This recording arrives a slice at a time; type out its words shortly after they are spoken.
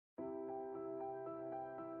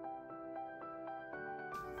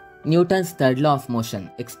Newton's third law of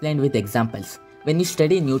motion explained with examples. When you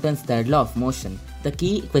study Newton's third law of motion, the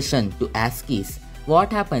key question to ask is,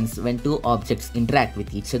 what happens when two objects interact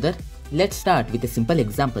with each other? Let's start with a simple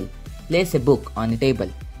example. Place a book on a table.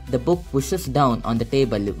 The book pushes down on the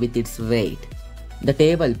table with its weight. The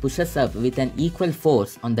table pushes up with an equal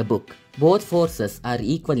force on the book. Both forces are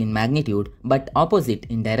equal in magnitude but opposite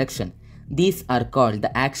in direction. These are called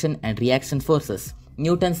the action and reaction forces.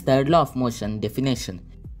 Newton's third law of motion definition.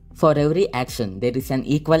 For every action, there is an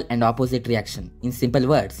equal and opposite reaction. In simple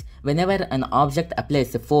words, whenever an object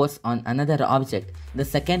applies a force on another object, the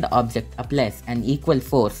second object applies an equal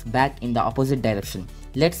force back in the opposite direction.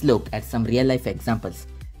 Let's look at some real-life examples.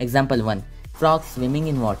 Example 1. Frog swimming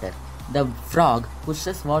in water. The frog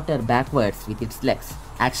pushes water backwards with its legs.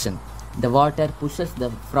 Action. The water pushes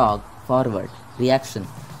the frog forward. Reaction.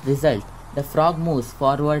 Result. The frog moves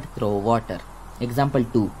forward through water. Example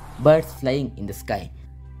 2. Birds flying in the sky.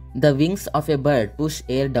 The wings of a bird push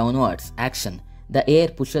air downwards. Action. The air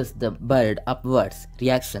pushes the bird upwards.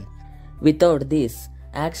 Reaction. Without this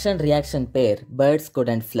action-reaction pair, birds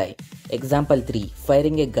couldn't fly. Example 3.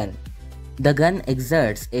 Firing a gun. The gun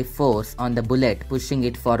exerts a force on the bullet, pushing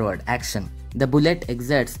it forward. Action. The bullet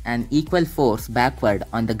exerts an equal force backward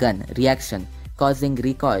on the gun. Reaction. Causing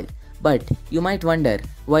recoil. But you might wonder,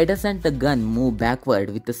 why doesn't the gun move backward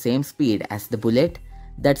with the same speed as the bullet?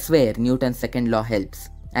 That's where Newton's second law helps.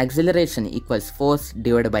 Acceleration equals force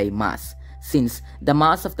divided by mass. Since the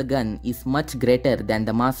mass of the gun is much greater than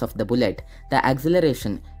the mass of the bullet, the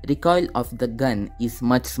acceleration recoil of the gun is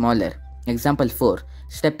much smaller. Example 4.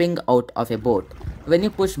 Stepping out of a boat. When you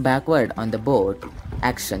push backward on the boat,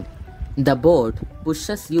 action. The boat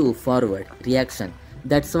pushes you forward. Reaction.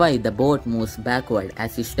 That's why the boat moves backward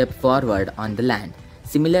as you step forward on the land.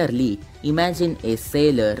 Similarly, imagine a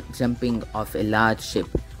sailor jumping off a large ship.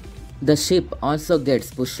 The ship also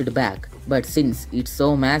gets pushed back, but since it's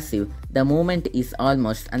so massive, the movement is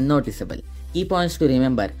almost unnoticeable. Key points to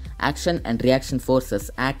remember: action and reaction forces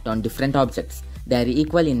act on different objects. They are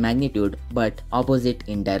equal in magnitude but opposite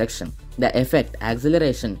in direction. The effect,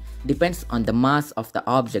 acceleration, depends on the mass of the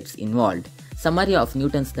objects involved. Summary of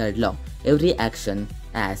Newton's third law: every action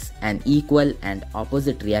has an equal and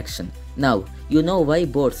opposite reaction. Now, you know why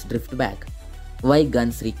boats drift back, why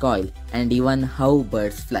guns recoil, and even how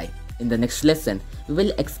birds fly. In the next lesson, we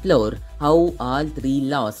will explore how all three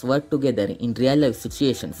laws work together in real-life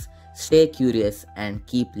situations. Stay curious and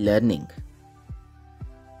keep learning.